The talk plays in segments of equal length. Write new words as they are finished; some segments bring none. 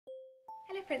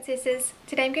Hello princesses!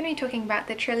 Today I'm going to be talking about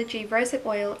the Trilogy Rosehip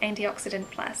Oil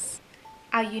Antioxidant Plus.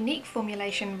 Our unique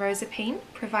formulation Rosehip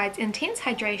provides intense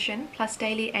hydration plus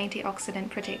daily antioxidant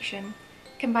protection.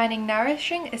 Combining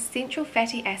nourishing essential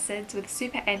fatty acids with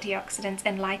super antioxidants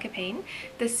and lycopene,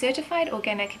 this certified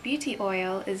organic beauty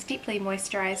oil is deeply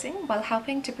moisturizing while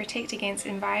helping to protect against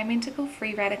environmental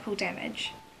free radical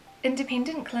damage.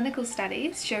 Independent clinical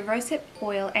studies show Rosehip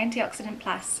Oil Antioxidant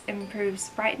Plus improves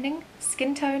brightening,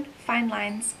 skin tone, fine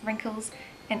lines, wrinkles,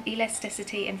 and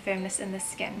elasticity and firmness in the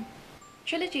skin.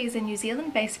 Trilogy is a New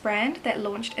Zealand-based brand that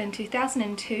launched in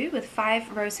 2002 with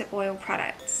 5 Rosehip Oil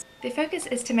products. Their focus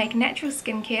is to make natural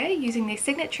skincare using their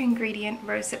signature ingredient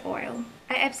Rosehip Oil.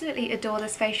 I absolutely adore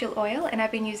this facial oil and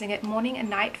I've been using it morning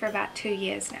and night for about 2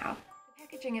 years now.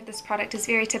 The packaging of this product is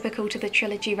very typical to the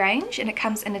Trilogy range, and it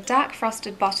comes in a dark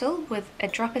frosted bottle with a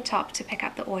dropper top to pick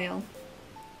up the oil.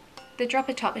 The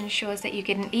dropper top ensures that you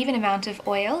get an even amount of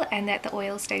oil and that the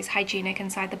oil stays hygienic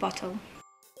inside the bottle.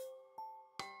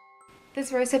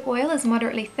 This rosehip oil is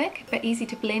moderately thick but easy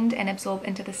to blend and absorb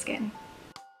into the skin.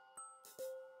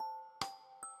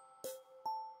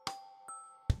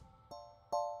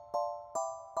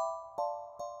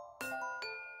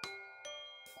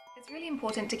 It's really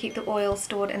important to keep the oil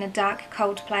stored in a dark,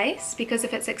 cold place because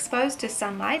if it's exposed to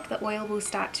sunlight, the oil will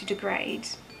start to degrade.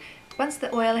 Once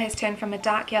the oil has turned from a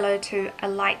dark yellow to a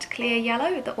light clear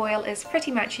yellow, the oil is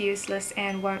pretty much useless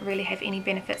and won't really have any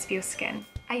benefits for your skin.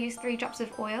 I use 3 drops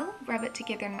of oil, rub it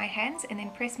together in my hands, and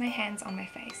then press my hands on my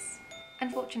face.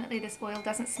 Unfortunately, this oil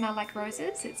doesn't smell like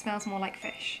roses, it smells more like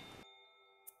fish.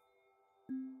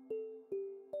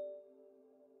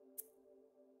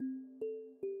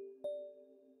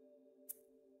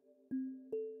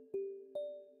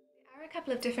 There are a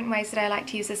couple of different ways that I like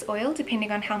to use this oil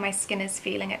depending on how my skin is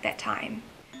feeling at that time.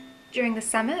 During the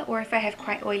summer, or if I have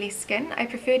quite oily skin, I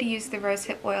prefer to use the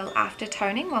rosehip oil after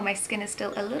toning while my skin is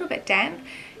still a little bit damp,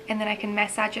 and then I can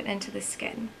massage it into the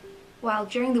skin. While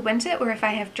during the winter, or if I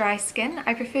have dry skin,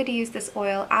 I prefer to use this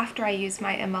oil after I use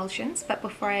my emulsions but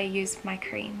before I use my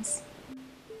creams.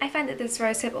 I find that this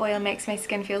rosehip oil makes my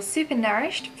skin feel super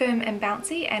nourished, firm and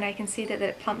bouncy, and I can see that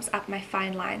it plumps up my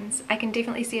fine lines. I can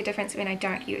definitely see a difference when I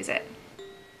don't use it.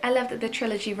 I love that the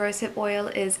Trilogy Rosehip oil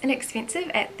is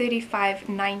inexpensive at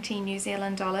 $35.90 New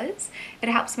Zealand dollars. It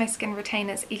helps my skin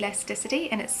retain its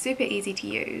elasticity and it's super easy to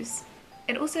use.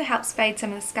 It also helps fade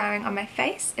some of the scarring on my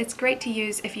face. It's great to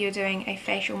use if you're doing a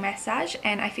facial massage,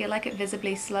 and I feel like it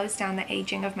visibly slows down the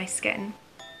aging of my skin.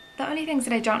 The only things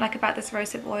that I don't like about this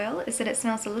rosehip oil is that it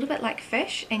smells a little bit like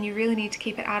fish, and you really need to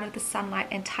keep it out of the sunlight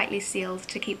and tightly sealed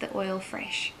to keep the oil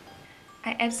fresh.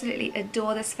 I absolutely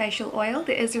adore this facial oil.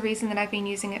 There is a reason that I've been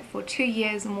using it for 2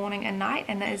 years morning and night,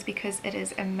 and that is because it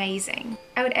is amazing.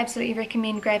 I would absolutely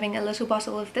recommend grabbing a little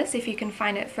bottle of this if you can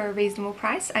find it for a reasonable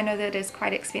price. I know that it is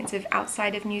quite expensive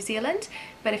outside of New Zealand,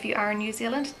 but if you are in New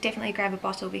Zealand, definitely grab a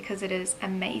bottle because it is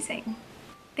amazing.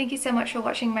 Thank you so much for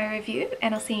watching my review,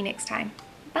 and I'll see you next time.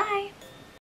 Bye!